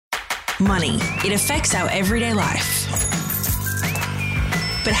Money. It affects our everyday life.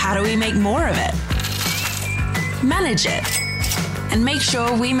 But how do we make more of it? Manage it. And make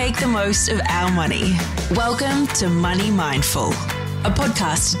sure we make the most of our money. Welcome to Money Mindful, a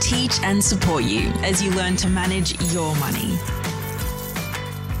podcast to teach and support you as you learn to manage your money.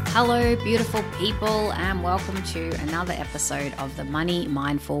 Hello, beautiful people, and welcome to another episode of the Money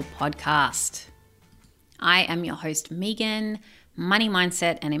Mindful podcast. I am your host, Megan, money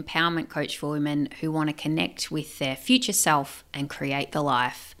mindset and empowerment coach for women who want to connect with their future self and create the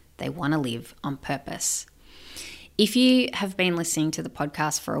life they want to live on purpose. If you have been listening to the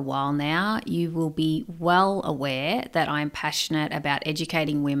podcast for a while now, you will be well aware that I'm passionate about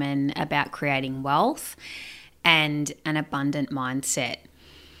educating women about creating wealth and an abundant mindset.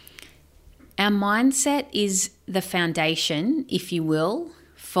 Our mindset is the foundation, if you will,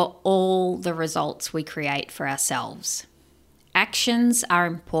 for all the results we create for ourselves. Actions are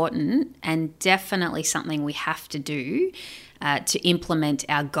important and definitely something we have to do to implement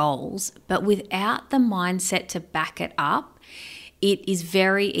our goals, but without the mindset to back it up, it is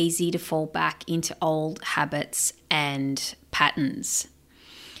very easy to fall back into old habits and patterns.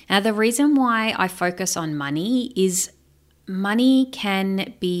 Now, the reason why I focus on money is money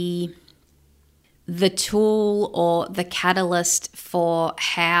can be the tool or the catalyst for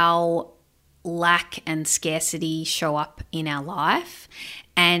how lack and scarcity show up in our life.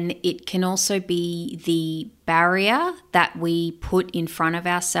 And it can also be the barrier that we put in front of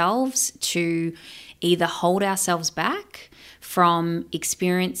ourselves to either hold ourselves back from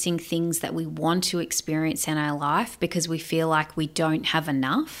experiencing things that we want to experience in our life because we feel like we don't have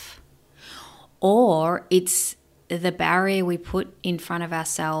enough, or it's the barrier we put in front of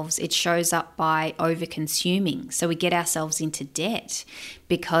ourselves. It shows up by over-consuming. So we get ourselves into debt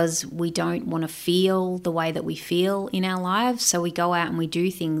because we don't want to feel the way that we feel in our lives. So we go out and we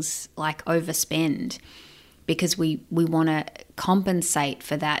do things like overspend because we want to compensate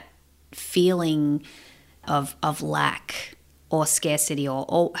for that feeling of lack or scarcity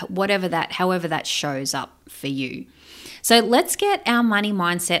or whatever that, however that shows up for you. So let's get our money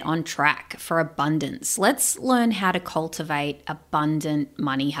mindset on track for abundance. Let's learn how to cultivate abundant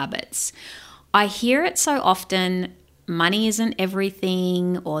money habits. I hear it so often, money isn't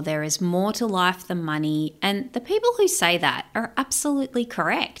everything, or there is more to life than money. And the people who say that are absolutely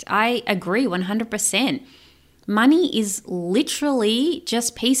correct. I agree 100%. Money is literally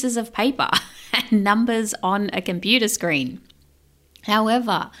just pieces of paper and numbers on a computer screen.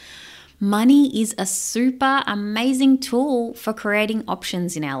 However, money is a super amazing tool for creating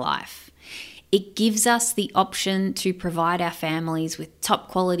options in our life. It gives us the option to provide our families with top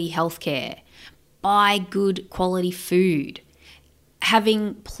quality healthcare, buy good quality food.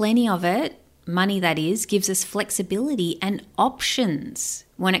 Having plenty of it, money that is, gives us flexibility and options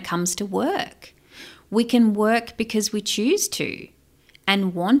when it comes to work. We can work because we choose to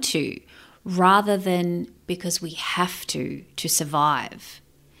and want to, rather than because we have to survive.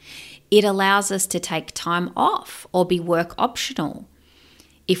 It allows us to take time off or be work optional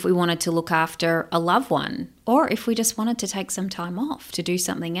if we wanted to look after a loved one, or if we just wanted to take some time off to do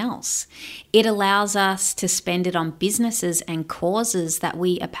something else. It allows us to spend it on businesses and causes that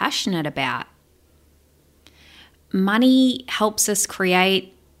we are passionate about. Money helps us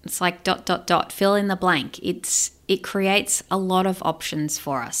create, it's like ... fill in the blank. It creates a lot of options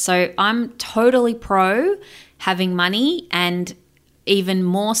for us. So I'm totally pro having money, and even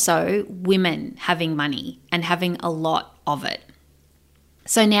more so women having money and having a lot of it.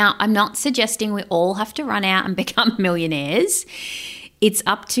 So now I'm not suggesting we all have to run out and become millionaires. It's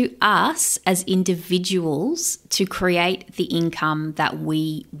up to us as individuals to create the income that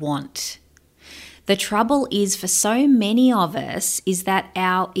we want. The trouble is, for so many of us, is that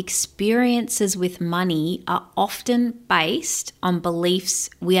our experiences with money are often based on beliefs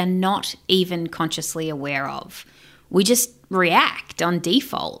we are not even consciously aware of. We just react on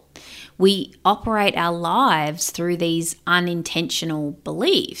default. We operate our lives through these unintentional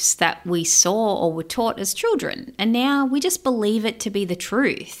beliefs that we saw or were taught as children. And now we just believe it to be the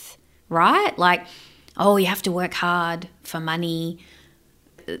truth, right? Like, oh, you have to work hard for money.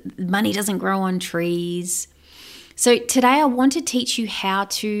 Money doesn't grow on trees. So today I want to teach you how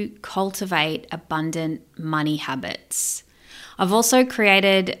to cultivate abundant money habits. I've also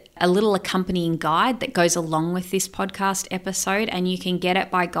created a little accompanying guide that goes along with this podcast episode, and you can get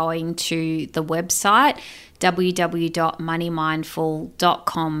it by going to the website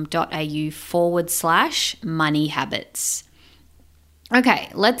www.moneymindful.com.au/money habits. Okay,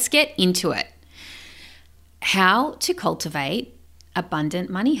 let's get into it. How to cultivate abundant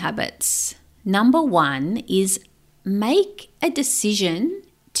money habits. Number one is make a decision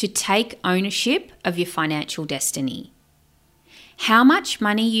to take ownership of your financial destiny. How much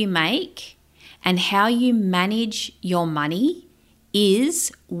money you make and how you manage your money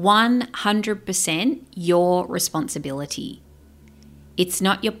is 100% your responsibility. It's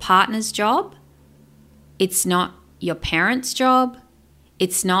not your partner's job. It's not your parents' job.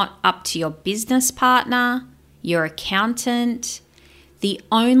 It's not up to your business partner, your accountant. The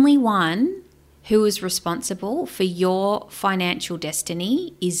only one who is responsible for your financial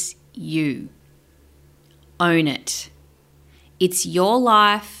destiny is you. Own it. It's your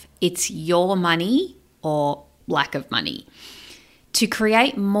life. It's your money or lack of money. To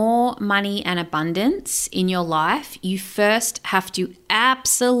create more money and abundance in your life, you first have to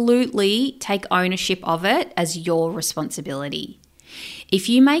absolutely take ownership of it as your responsibility. If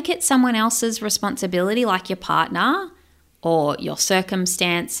you make it someone else's responsibility, like your partner or your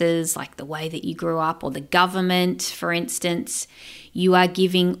circumstances, like the way that you grew up, or the government, for instance, you are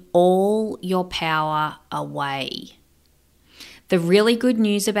giving all your power away. The really good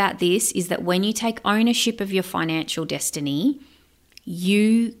news about this is that when you take ownership of your financial destiny,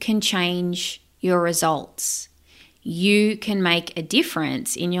 you can change your results. You can make a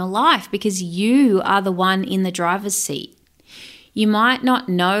difference in your life because you are the one in the driver's seat. You might not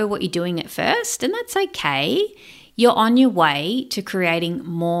know what you're doing at first, and that's okay. You're on your way to creating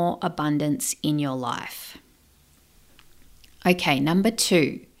more abundance in your life. Okay, number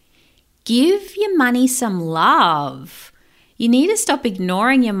 2, give your money some love. You need to stop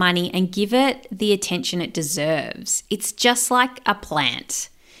ignoring your money and give it the attention it deserves. It's just like a plant.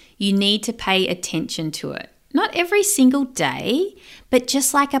 You need to pay attention to it. Not every single day, but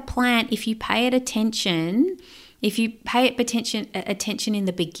just like a plant, if you pay it attention, attention in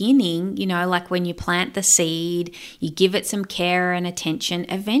the beginning, like when you plant the seed, you give it some care and attention,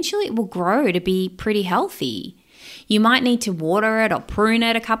 eventually it will grow to be pretty healthy. You might need to water it or prune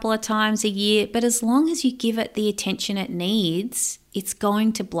it a couple of times a year, but as long as you give it the attention it needs, it's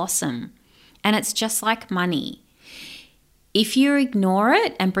going to blossom. And it's just like money. If you ignore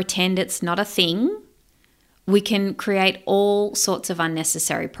it and pretend it's not a thing, we can create all sorts of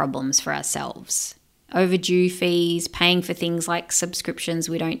unnecessary problems for ourselves. Overdue fees, paying for things like subscriptions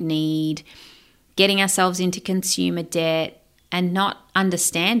we don't need, getting ourselves into consumer debt, and not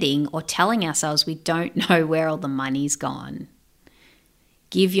understanding or telling ourselves we don't know where all the money's gone.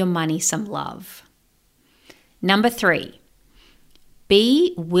 Give your money some love. Number 3,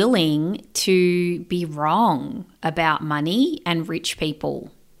 be willing to be wrong about money and rich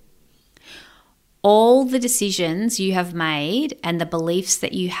people. All the decisions you have made and the beliefs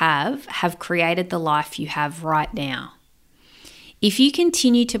that you have created the life you have right now. If you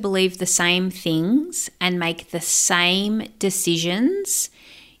continue to believe the same things and make the same decisions,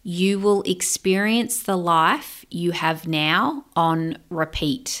 you will experience the life you have now on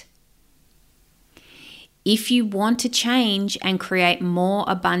repeat. If you want to change and create more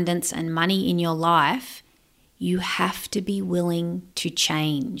abundance and money in your life, you have to be willing to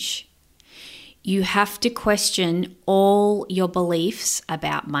change. You have to question all your beliefs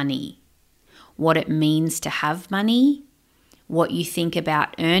about money, what it means to have money, what you think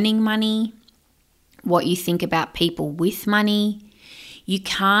about earning money, what you think about people with money. You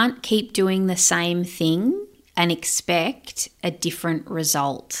can't keep doing the same thing and expect a different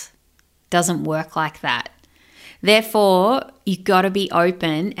result. Doesn't work like that. Therefore, you've got to be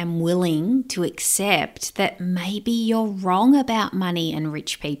open and willing to accept that maybe you're wrong about money and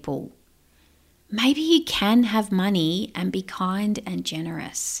rich people. Maybe you can have money and be kind and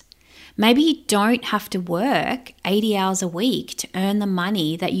generous. Maybe you don't have to work 80 hours a week to earn the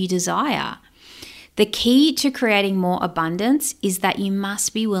money that you desire. The key to creating more abundance is that you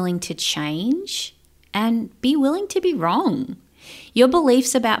must be willing to change and be willing to be wrong. Your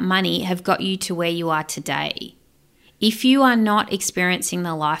beliefs about money have got you to where you are today. If you are not experiencing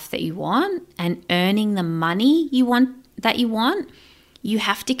the life that you want and earning the money you want, you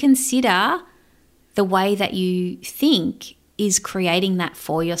have to consider the way that you think is creating that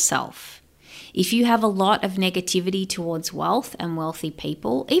for yourself. If you have a lot of negativity towards wealth and wealthy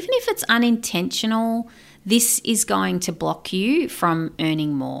people, even if it's unintentional, this is going to block you from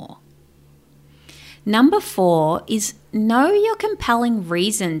earning more. Number 4 is know your compelling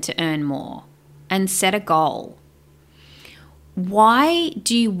reason to earn more and set a goal. Why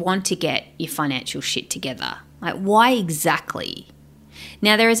do you want to get your financial shit together? Like, why exactly?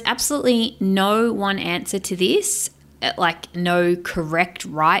 Now, there is absolutely no one answer to this, like no correct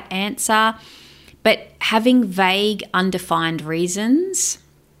right answer, but having vague, undefined reasons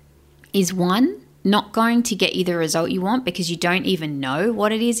is one, not going to get you the result you want because you don't even know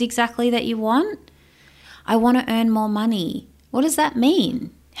what it is exactly that you want. I want to earn more money. What does that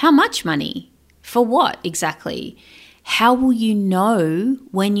mean? How much money? For what exactly? How will you know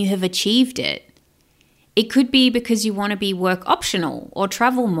when you have achieved it? It could be because you want to be work optional or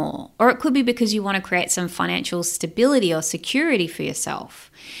travel more, or it could be because you want to create some financial stability or security for yourself.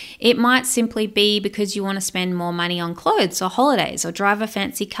 It might simply be because you want to spend more money on clothes or holidays or drive a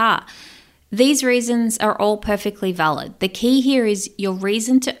fancy car. These reasons are all perfectly valid. The key here is your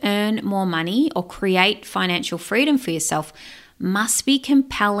reason to earn more money or create financial freedom for yourself must be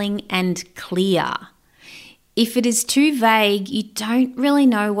compelling and clear. If it is too vague, you don't really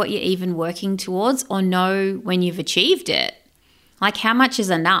know what you're even working towards or know when you've achieved it. Like, how much is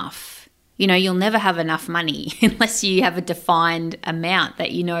enough? You'll never have enough money unless you have a defined amount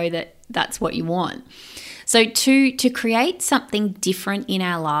that you know that that's what you want. So to create something different in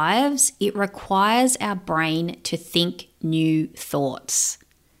our lives, it requires our brain to think new thoughts.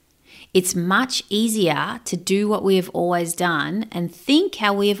 It's much easier to do what we have always done and think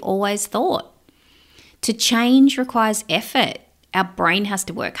how we have always thought. To change requires effort. Our brain has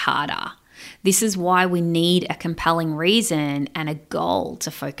to work harder. This is why we need a compelling reason and a goal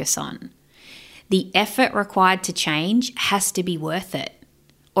to focus on. The effort required to change has to be worth it,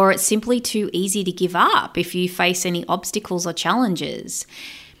 or it's simply too easy to give up if you face any obstacles or challenges.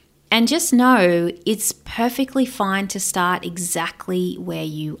 And just know it's perfectly fine to start exactly where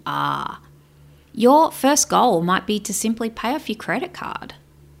you are. Your first goal might be to simply pay off your credit card.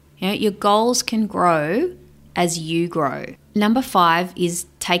 Your goals can grow as you grow. Number 5 is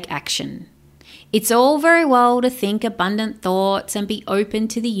take action. It's all very well to think abundant thoughts and be open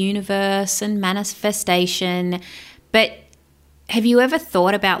to the universe and manifestation, but have you ever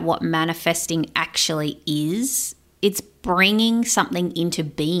thought about what manifesting actually is? It's bringing something into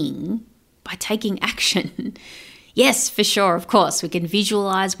being by taking action. Yes, for sure, of course, we can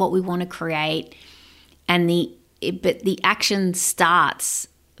visualize what we want to create, but the action starts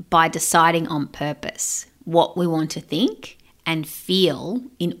by deciding on purpose what we want to think and feel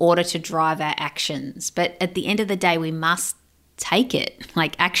in order to drive our actions. But at the end of the day, we must take it,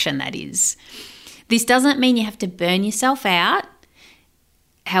 like action, that is. This doesn't mean you have to burn yourself out.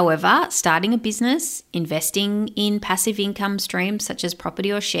 However, starting a business, investing in passive income streams such as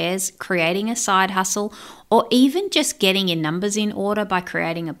property or shares, creating a side hustle, or even just getting your numbers in order by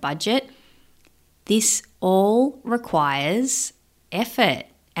creating a budget, this all requires effort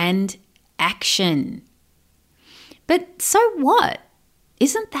and action. But so what?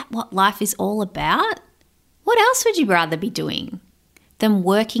 Isn't that what life is all about? What else would you rather be doing than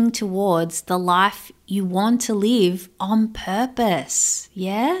working towards the life you want to live on purpose?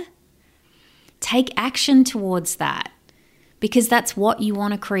 Yeah? Take action towards that because that's what you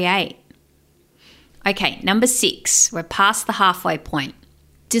want to create. Okay, number 6, we're past the halfway point.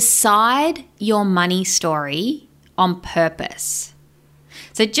 Decide your money story on purpose.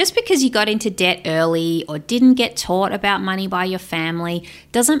 So just because you got into debt early or didn't get taught about money by your family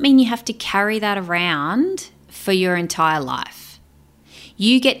doesn't mean you have to carry that around for your entire life.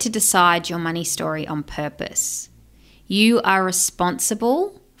 You get to decide your money story on purpose. You are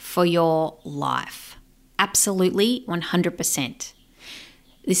responsible for your life. Absolutely, 100%.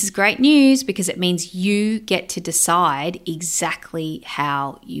 This is great news because it means you get to decide exactly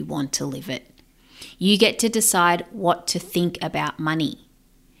how you want to live it. You get to decide what to think about money.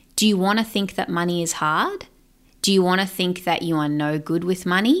 Do you want to think that money is hard? Do you want to think that you are no good with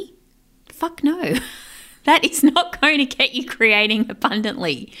money? Fuck no. That is not going to get you creating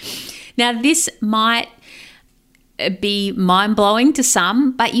abundantly. Now, this might be mind-blowing to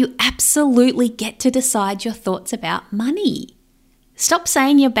some, but you absolutely get to decide your thoughts about money. Stop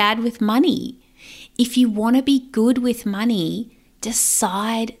saying you're bad with money. If you want to be good with money,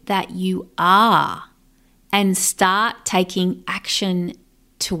 decide that you are and start taking action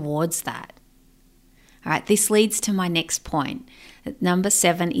towards that. All right, this leads to my next point. Number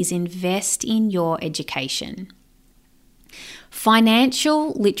 7 is invest in your education.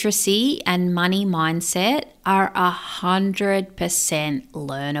 Financial literacy and money mindset are 100%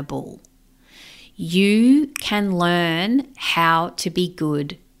 learnable. You can learn how to be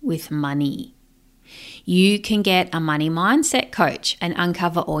good with money. You can get a money mindset coach and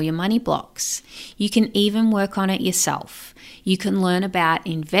uncover all your money blocks. You can even work on it yourself. You can learn about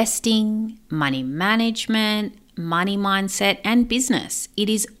investing, money management, money mindset, and business. It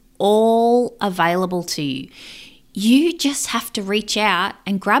is all available to you. You just have to reach out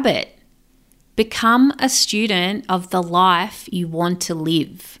and grab it. Become a student of the life you want to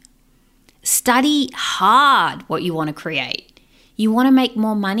live. Study hard what you want to create. You want to make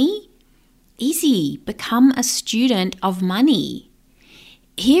more money? Easy. Become a student of money.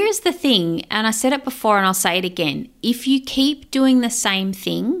 here is the thing, and I said it before and I'll say it again. If you keep doing the same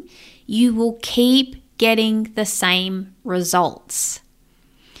thing, you will keep getting the same results.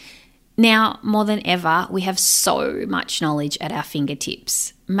 Now, more than ever, we have so much knowledge at our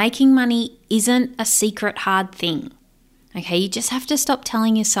fingertips. Making money isn't a secret hard thing. Okay, you just have to stop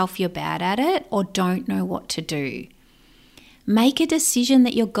telling yourself you're bad at it or don't know what to do. Make a decision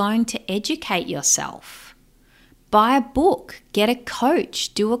that you're going to educate yourself. Buy a book, get a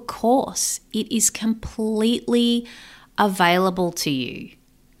coach, do a course. It is completely available to you.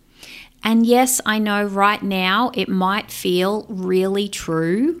 And yes, I know right now it might feel really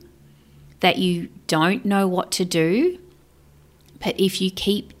true that you don't know what to do, but if you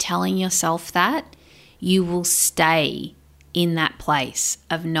keep telling yourself that, you will stay in that place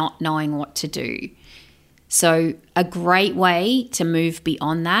of not knowing what to do. So a great way to move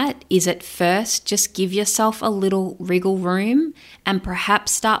beyond that is at first just give yourself a little wriggle room and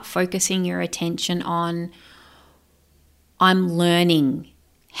perhaps start focusing your attention on, I'm learning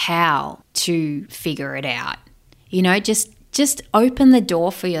how to figure it out. You know, just open the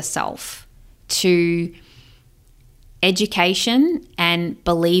door for yourself to education and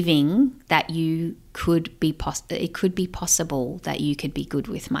believing that it could be possible that you could be good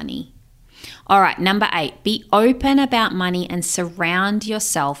with money. All right, number 8, be open about money and surround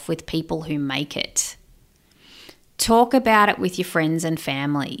yourself with people who make it. Talk about it with your friends and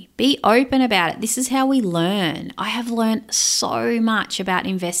family. Be open about it. This is how we learn. I have learned so much about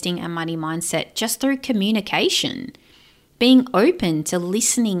investing and money mindset just through communication. Being open to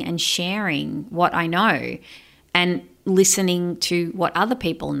listening and sharing what I know and listening to what other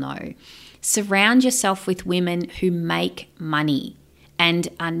people know. Surround yourself with women who make money and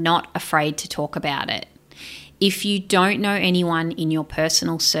are not afraid to talk about it. If you don't know anyone in your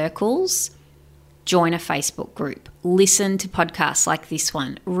personal circles, join a Facebook group. Listen to podcasts like this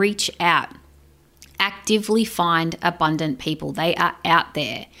one. Reach out. Actively find abundant people. They are out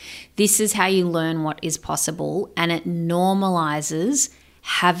there. This is how you learn what is possible, and it normalizes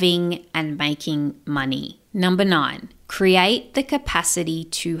having and making money. Number 9, create the capacity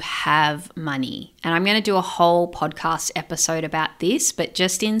to have money. And I'm going to do a whole podcast episode about this, but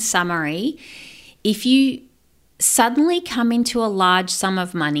just in summary, if you suddenly come into a large sum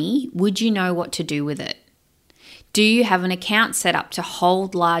of money, would you know what to do with it? Do you have an account set up to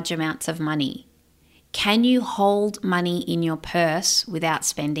hold large amounts of money? Can you hold money in your purse without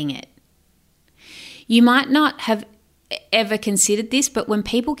spending it? You might not have ever considered this, but when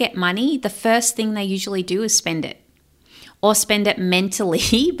people get money, the first thing they usually do is spend it, or spend it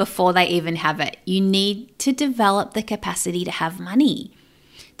mentally before they even have it. You need to develop the capacity to have money,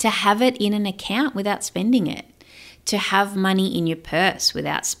 to have it in an account without spending it, to have money in your purse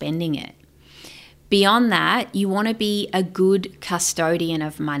without spending it. Beyond that, you want to be a good custodian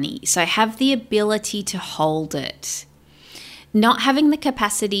of money. So have the ability to hold it. Not having the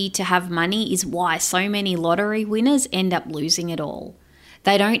capacity to have money is why so many lottery winners end up losing it all.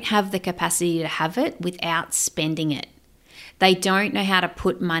 They don't have the capacity to have it without spending it. They don't know how to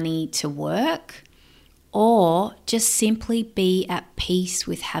put money to work or just simply be at peace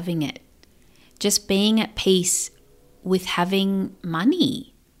with having it. Just being at peace with having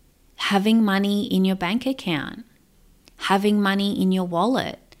money in your bank account, having money in your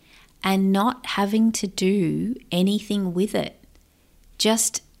wallet, and not having to do anything with it.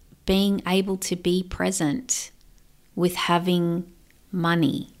 Just being able to be present with having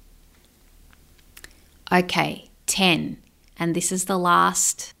money. Okay, 10, and this is the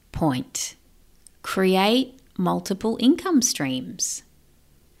last point. Create multiple income streams.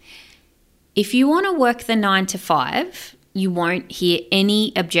 If you want to work the 9 to 5, you won't hear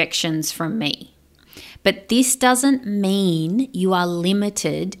any objections from me. But this doesn't mean you are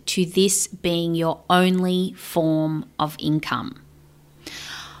limited to this being your only form of income.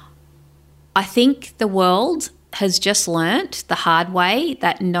 I think the world has just learnt the hard way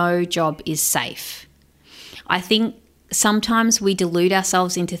that no job is safe. I think sometimes we delude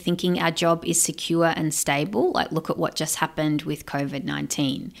ourselves into thinking our job is secure and stable. Like, look at what just happened with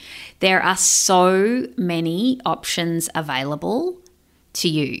COVID-19. There are so many options available to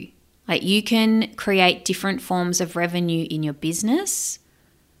you. Like, you can create different forms of revenue in your business.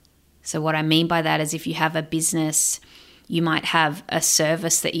 So what I mean by that is if you have a business, you might have a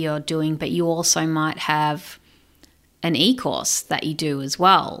service that you're doing, but you also might have an e-course that you do as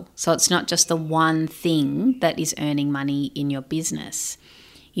well. So it's not just the one thing that is earning money in your business.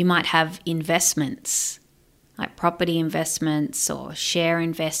 You might have investments, like property investments or share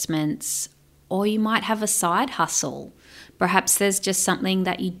investments, or you might have a side hustle. Perhaps there's just something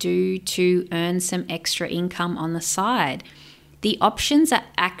that you do to earn some extra income on the side. The options are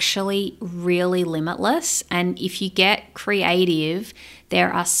actually really limitless. And if you get creative,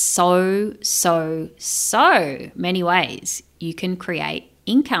 there are so many ways you can create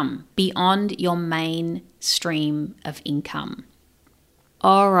income beyond your main stream of income.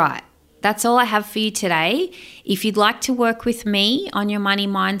 All right. That's all I have for you today. If you'd like to work with me on your money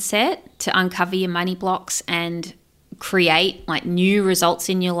mindset to uncover your money blocks and create like new results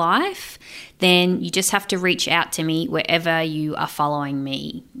in your life, then you just have to reach out to me wherever you are following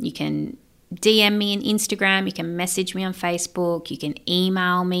me. You can DM me on Instagram, you can message me on Facebook, you can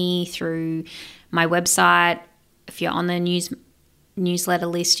email me through my website. If you're on the newsletter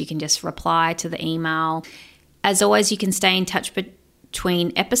list, you can just reply to the email. As always, you can stay in touch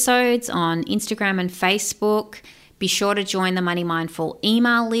between episodes on Instagram and Facebook. Be sure to join the Money Mindful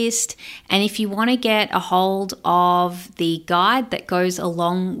email list. And if you want to get a hold of the guide that goes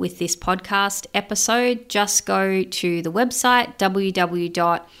along with this podcast episode, just go to the website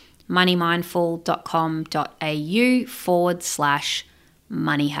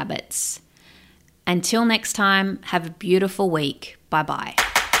www.moneymindful.com.au/money habits. Until next time, have a beautiful week. Bye-bye.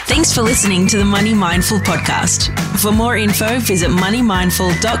 Thanks for listening to the Money Mindful podcast. For more info, visit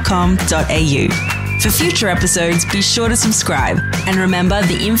moneymindful.com.au. For future episodes, be sure to subscribe. And remember,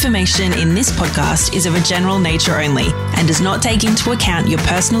 the information in this podcast is of a general nature only and does not take into account your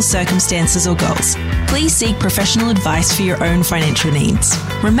personal circumstances or goals. Please seek professional advice for your own financial needs.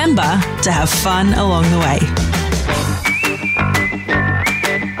 Remember to have fun along the way.